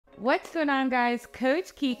What's going on, guys?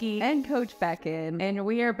 Coach Kiki and Coach Beckyn, and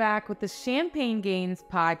we are back with the Champaigne Gainz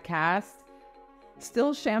podcast.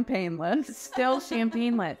 Still champagne-less. Still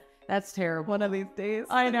champagne-less. That's terrible. One of these days.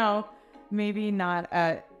 I know. Maybe not.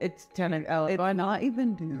 It's 10 and it's not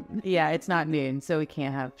even noon. Yeah, it's not noon, so we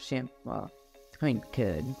can't have champagne. Well, I mean,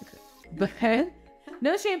 could, but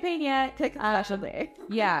no champagne yet. Take a special day.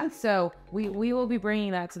 Yeah, so we will be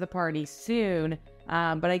bringing that to the party soon.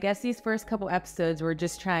 But I guess these first couple episodes, we're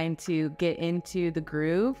just trying to get into the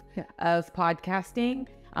groove of podcasting.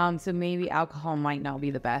 So maybe alcohol might not be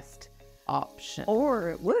the best option.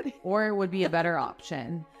 Or it would be a better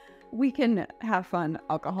option. We can have fun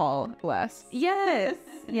alcohol-less. Yes.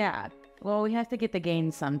 Yeah. Well, we have to get the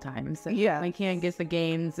Gainz sometimes. Yeah. We can't get the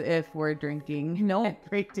Gainz if we're drinking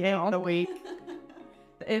every day of the week.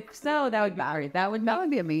 If so, that would be great. That would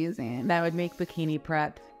be amazing. That would make bikini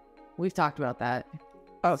prep. We've talked about that.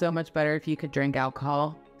 Oh, so much better if you could drink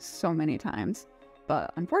alcohol. So many times.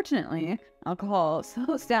 But unfortunately, alcohol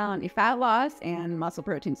slows down fat loss and muscle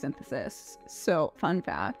protein synthesis. So, fun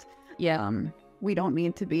fact. Yeah. We don't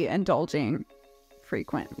need to be indulging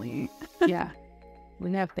frequently. Yeah.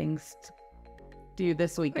 We have things to do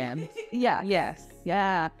this weekend. Yeah. Yes.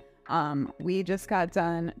 Yeah. We just got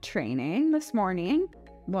done training this morning.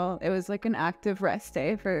 Well, it was like an active rest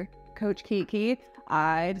day for Coach Kiki.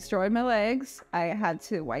 I destroyed my legs. I had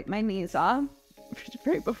to wipe my knees off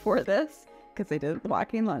right before this because I did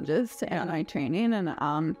walking lunges and my training.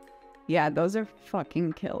 And yeah, those are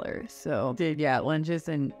fucking killers. So, dude, yeah, lunges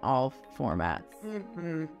in all formats.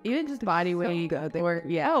 Mm-hmm. Even just body weight.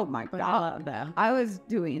 Oh my god, I was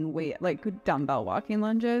doing dumbbell walking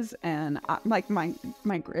lunges, and my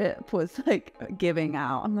grip was like giving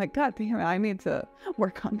out. I'm like, god damn it, I need to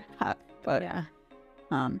work on that. But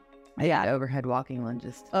yeah, overhead walking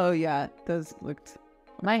lunges. Oh yeah, those looked.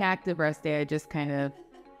 My active rest day, I just kind of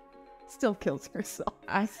still kills herself.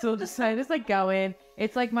 I just like go in.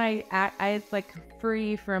 It's like it's like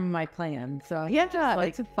free from my plan. So yeah,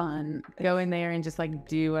 it's fun. Go in there and just like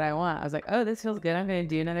do what I want. I was like, oh, this feels good. I'm gonna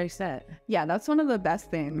do another set. Yeah, that's one of the best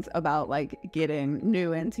things about like getting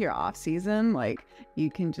new into your off season. Like you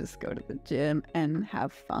can just go to the gym and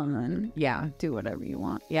have fun. Yeah, do whatever you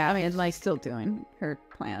want. Yeah, I mean, like still doing her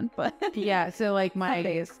plan, but yeah. So like my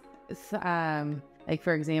days. Like,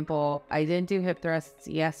 for example, I didn't do hip thrusts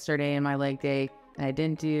yesterday in my leg day. And I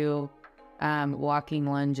didn't do walking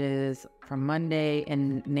lunges from Monday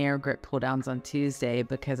and narrow grip pull downs on Tuesday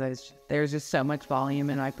because there's just so much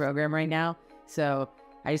volume in my program right now. So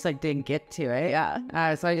I just like didn't get to it.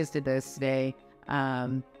 Yeah. So I just did those today.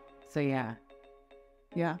 So yeah.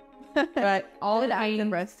 Yeah. But all the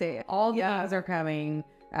rest day. All the things are coming.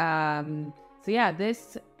 So yeah,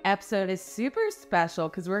 this episode is super special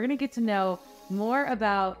because we're gonna get to know more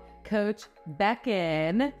about Coach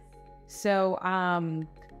Beckyn. So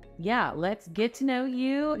yeah, let's get to know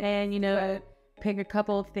you and pick a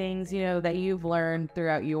couple of things that you've learned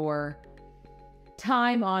throughout your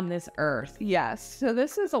time on this earth. Yes, so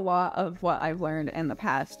this is a lot of what I've learned in the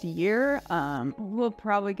past year. We'll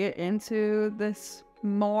probably get into this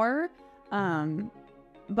more,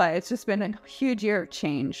 but it's just been a huge year of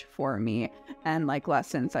change for me and like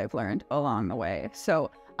lessons I've learned along the way.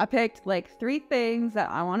 So I picked like 3 things that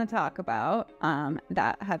I want to talk about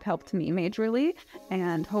that have helped me majorly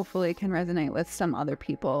and hopefully can resonate with some other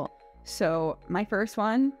people. So my first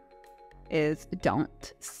one is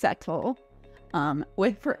don't settle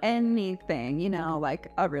for anything,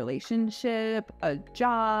 like a relationship, a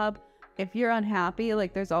job. If you're unhappy,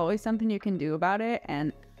 like there's always something you can do about it.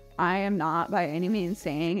 And I am not by any means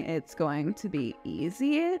saying it's going to be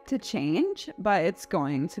easy to change, but it's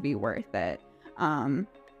going to be worth it.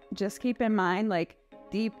 Just keep in mind, like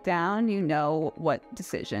deep down, what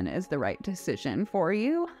decision is the right decision for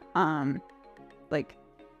you. Make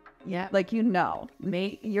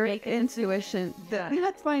your intuition.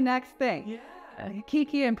 That's my next thing. Yeah.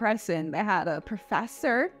 Kiki and Preston, they had a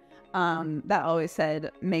professor that always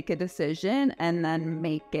said, make a decision and then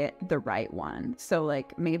make it the right one. So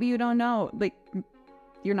like, maybe you don't know, like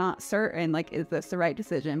you're not certain, like, is this the right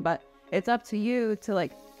decision? But it's up to you to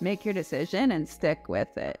like make your decision and stick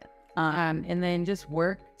with it. And then just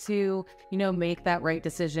work to, make that right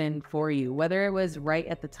decision for you, whether it was right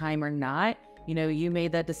at the time or not. You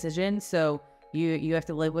made that decision, so you have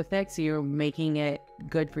to live with it. So you're making it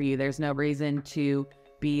good for you. There's no reason to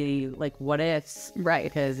be like, what ifs, right?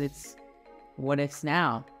 Because it's what ifs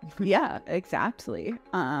now. Yeah, exactly.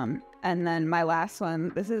 And then my last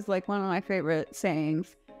one, this is like one of my favorite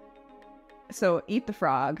sayings. So eat the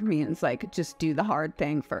frog means like just do the hard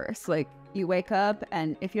thing first. Like you wake up,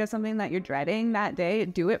 and if you have something that you're dreading that day,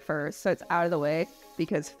 do it first so it's out of the way,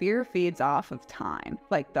 because fear feeds off of time.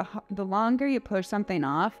 Like the longer you push something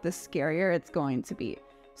off, the scarier it's going to be.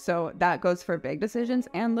 So that goes for big decisions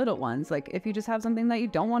and little ones. Like if you just have something that you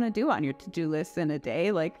don't want to do on your to-do list in a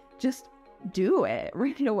day, like just do it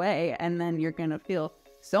right away, and then you're going to feel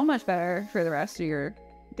so much better for the rest of your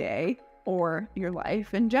day or your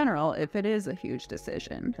life in general if it is a huge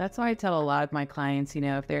decision. That's why I tell a lot of my clients, you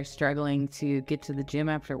know, if they're struggling to get to the gym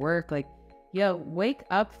after work, like, yo, wake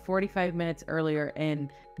up 45 minutes earlier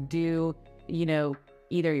and do, you know,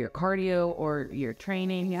 either your cardio or your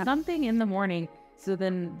training, something in the morning. So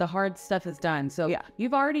then the hard stuff is done. So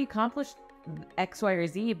you've already accomplished X, Y, or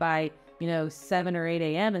Z by, you know, 7 or 8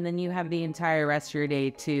 a.m. And then you have the entire rest of your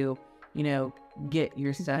day to, you know, get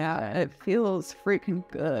your stuff done. It feels freaking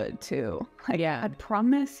good too. Like, I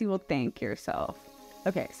promise you will thank yourself.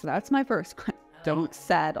 Okay, so that's my first one. Don't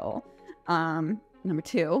settle. Number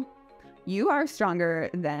 2, you are stronger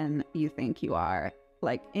than you think you are.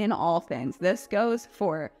 Like in all things. This goes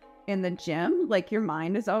for in the gym. Like your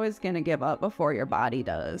mind is always going to give up before your body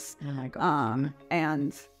does. Oh my God.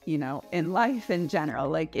 And you know, in life in general,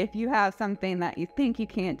 like if you have something that you think you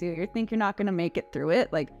can't do, you think you're not going to make it through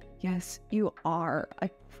it, like, yes, you are. I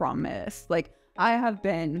promise. Like I have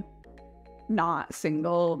been not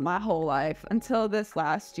single my whole life until this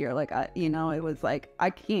last year. Like, you know, it was like, I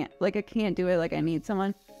can't do it. Like I need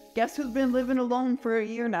someone. Guess who's been living alone for a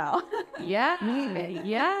year now? Yeah.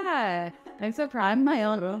 I'm so proud. I'm my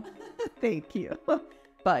own. Thank you.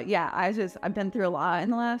 But yeah, I've been through a lot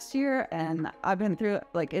in the last year, and I've been through,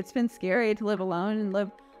 like, it's been scary to live alone and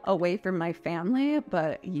live away from my family,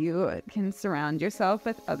 but you can surround yourself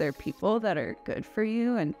with other people that are good for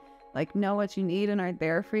you and like know what you need and are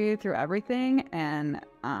there for you through everything. And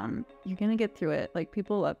you're gonna get through it. Like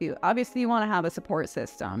people love you. Obviously you want to have a support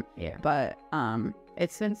system. Yeah. But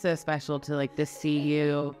it's been so special to like to see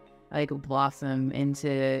you like blossom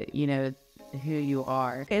into, you know, who you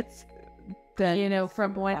are. It's you know,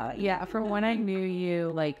 from when I knew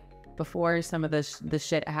you, like before some of the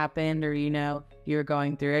shit happened, or you know, you were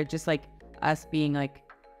going through it, just like us being like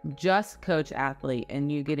just coach athlete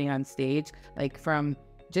and you getting on stage, like from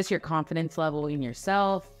just your confidence level in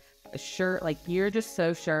yourself, sure, like you're just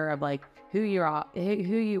so sure of like who you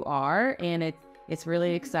are, and it's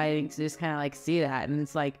really exciting to just kind of like see that, and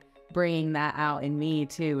it's like bringing that out in me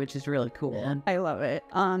too, which is really cool. I love it.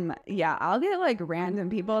 Yeah, I'll get like random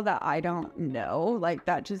people that I don't know, like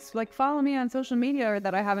that just like follow me on social media or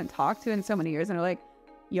that I haven't talked to in so many years, and they're like,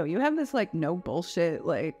 yo, you have this like no bullshit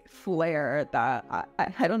like flair that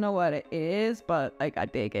I don't know what it is, but like I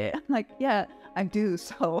dig it. I'm like, yeah, I do.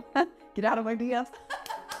 So get out of my DMs.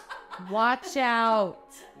 Watch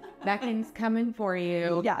out. Beckyn's coming for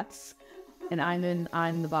you. Yes. And I'm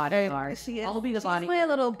the bodyguard. I'll be the bodyguard. My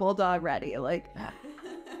little bulldog ready. Like,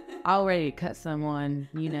 I'll ready to cut someone.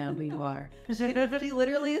 You know who you are. She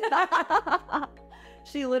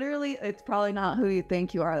literally, it's probably not who you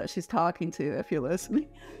think you are that she's talking to if you're listening.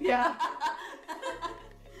 Yeah.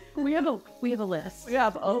 We have a list. We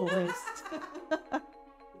have a list.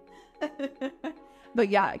 But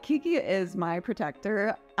yeah, Kiki is my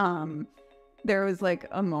protector. There was like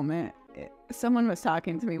a moment, someone was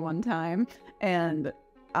talking to me one time and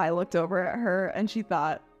I looked over at her and she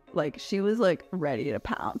thought like she was like ready to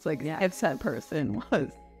pounce. Like if said person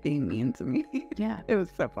was being mean to me. Yeah. It was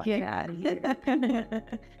so funny. Yeah.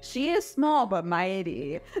 She is small but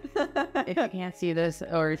mighty. If you can't see this,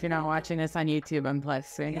 or if you're not watching this on YouTube, I'm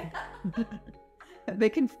blessing. They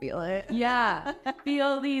can feel it. Yeah.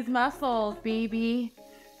 Feel these muscles, baby.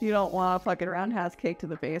 You don't want a fucking roundhouse kick to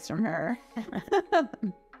the face from her.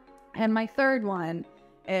 And my third one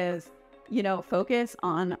is, you know, focus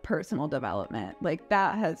on personal development. Like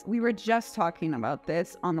we were just talking about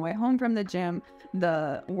this on the way home from the gym.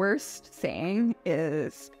 The worst saying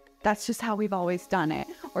is, that's just how we've always done it.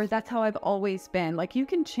 Or that's how I've always been. Like you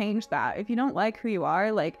can change that. If you don't like who you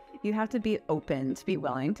are, like you have to be open to be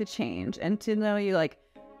willing to change and to know you like,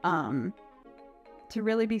 to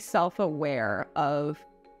really be self-aware of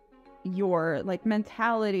your like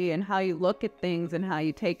mentality and how you look at things and how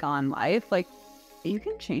you take on life. Like you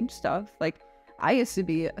can change stuff. Like I used to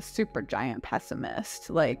be a super giant pessimist.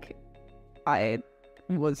 Like I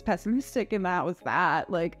was pessimistic and that was that.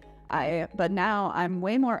 Like but now I'm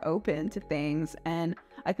way more open to things, and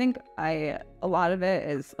I think a lot of it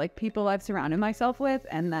is like people I've surrounded myself with,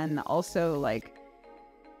 and then also like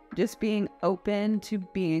just being open to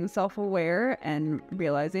being self-aware and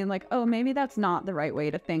realizing like, oh, maybe that's not the right way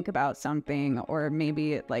to think about something, or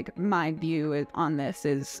maybe like my view on this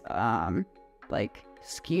is like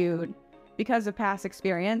skewed because of past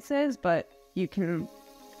experiences, but you can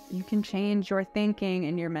change your thinking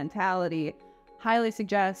and your mentality. Highly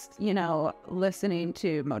suggest, listening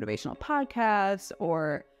to motivational podcasts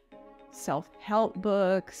or self-help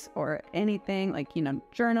books or anything like,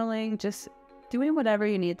 journaling, just doing whatever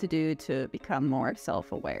you need to do to become more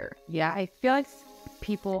self-aware. Yeah, I feel like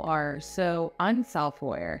people are so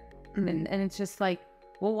unself-aware. And it's just like,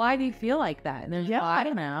 well, why do you feel like that? And they're like, I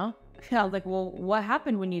don't know. I was like, well, what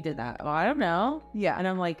happened when you did that? Oh, I don't know. Yeah. And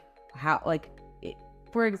I'm like, how, like,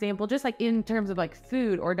 for example, just like in terms of like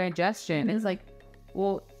food or digestion, it's like,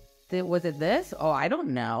 well, was it this? Oh, I don't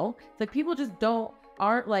know. It's like people just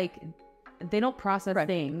aren't like, they don't process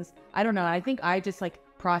things. I don't know. I think I just like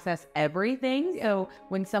process everything. So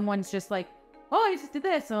when someone's just like, oh, I just did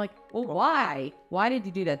this, I'm like, well, why? Why did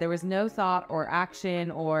you do that? There was no thought or action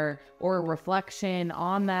or reflection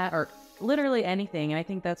on that or literally anything. And I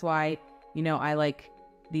think that's why, I like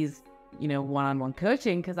these, one-on-one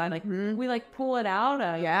coaching, because I like, we like pull it out.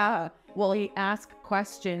 Well, we ask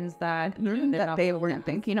questions that they weren't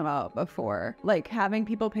thinking about before. Like having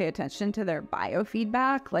people pay attention to their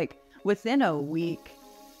biofeedback, like within a week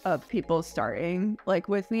of people starting like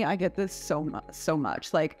with me, I get this so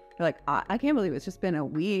much. Like, I can't believe it's just been a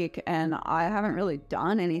week and I haven't really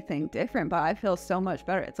done anything different, but I feel so much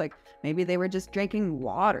better. It's like maybe they were just drinking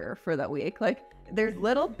water for that week. Like there's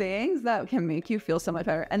little things that can make you feel so much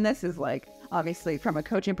better. And this is like obviously from a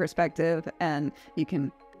coaching perspective, and you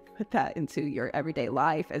can put that into your everyday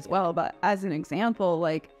life as well. But as an example,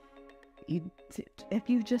 like if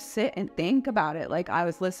you just sit and think about it, like I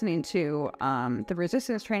was listening to the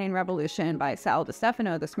Resistance Training Revolution by Sal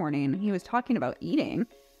DiStefano this morning. He was talking about eating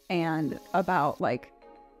and about like,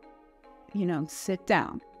 sit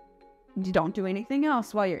down. You don't do anything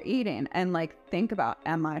else while you're eating and like think about,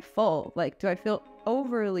 am I full? Like, do I feel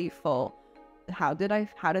overly full? How did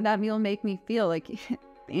that meal make me feel? Like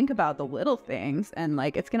think about the little things and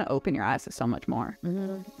like it's gonna open your eyes to so much more.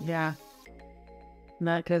 Yeah.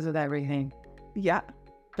 Not because of everything. Yeah.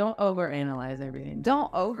 Don't overanalyze everything.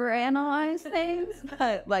 Don't overanalyze things,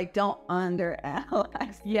 but like don't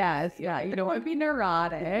underanalyze. Yes, yeah. You don't want to be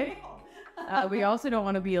neurotic. We also don't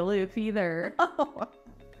want to be aloof either.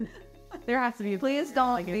 There has to be. Please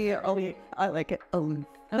don't be aloof. I like it. Aloof.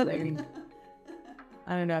 I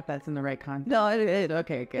don't know if that's in the right context. No,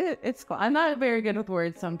 okay, good. It's fine. I'm not very good with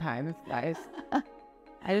words sometimes, guys. I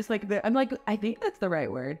just like I think that's the right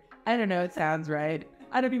word. I don't know. It sounds right.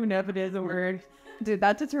 I don't even know if it is a word. Dude,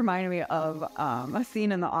 that just reminded me of a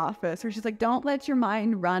scene in The Office where she's like, don't let your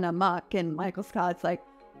mind run amok. And Michael Scott's like,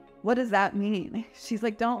 what does that mean? She's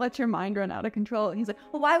like, don't let your mind run out of control. And he's like,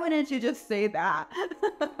 well, why wouldn't you just say that?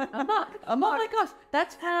 Amok. Oh my gosh.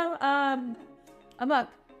 That's how, amok.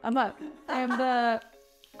 And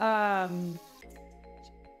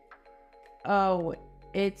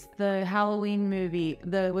it's the Halloween movie,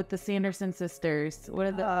 with the Sanderson sisters. What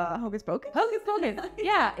are the Hocus Pocus? Hocus Pocus.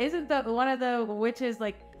 Yeah, isn't the one of the witches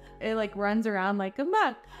like it like runs around like I'm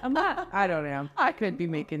not. I don't know. I could be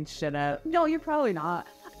making shit up. No, you're probably not.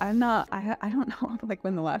 I'm not. I don't know like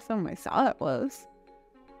when the last time I saw it was.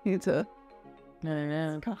 Need to. I don't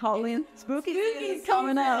know. Halloween spooky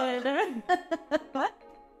coming out. What?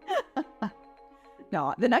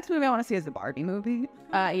 No, the next movie I want to see is the Barbie movie.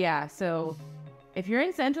 Yeah. So. If you're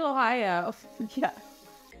in Central Ohio,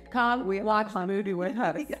 come watch the movie with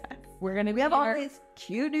us. Yes. We have all these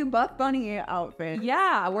cute new Buff Bunny outfits.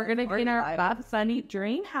 Yeah, we're gonna be in our Buff Bunny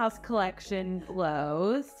Dreamhouse collection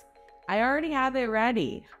clothes. I already have it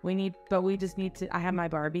ready. We just need to. I have my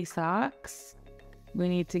Barbie socks. We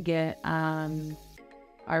need to get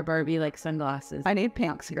our Barbie like sunglasses. I need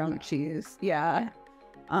pink scrunchies. Yeah.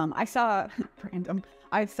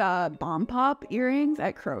 I saw Bomb Pop earrings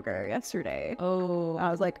at Kroger yesterday. Oh. I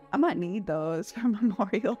was like, I might need those for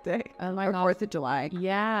Memorial Day or 4th of July.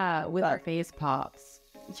 Yeah, with our face pops.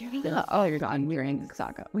 Yeah. Oh, you're done. Earrings.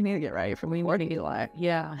 We need to get ready for 4th of July.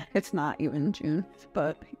 Yeah. It's not even June,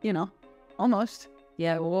 but, almost.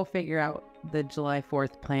 Yeah, we'll figure out the July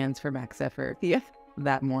 4th plans for Max Effort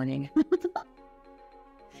that morning.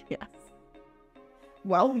 Yes.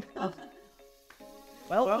 Well,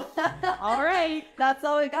 all right. That's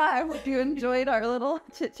all we got. I hope you enjoyed our little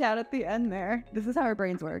chit chat at the end there. This is how our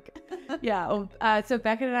brains work. Yeah. So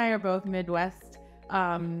Beckyn and I are both Midwest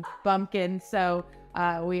bumpkins. So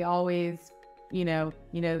we always, you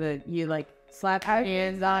like slap your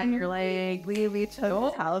hands on your leg, leave each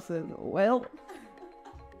other's houses. Well,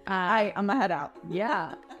 I'm gonna head out.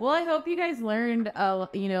 Yeah. Well, I hope you guys learned, a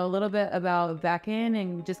little bit about Beckyn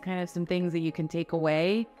and just kind of some things that you can take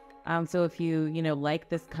away. So if you, like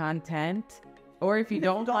this content, or if you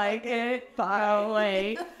don't like it, go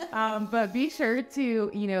away. But be sure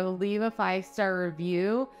to, leave a 5-star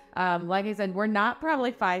review. Like I said, we're not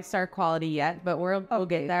probably 5-star quality yet, but we'll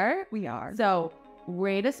get there. We are. So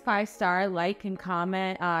rate us 5-star, like and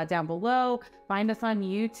comment down below. Find us on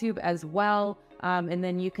YouTube as well. And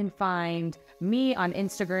then you can find me on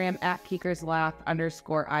Instagram at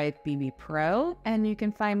KeekersLaugh_IFBB Pro. And you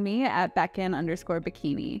can find me at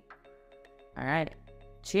Beckyn_bikini. All right.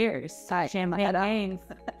 Cheers. Champaigne. Gainz.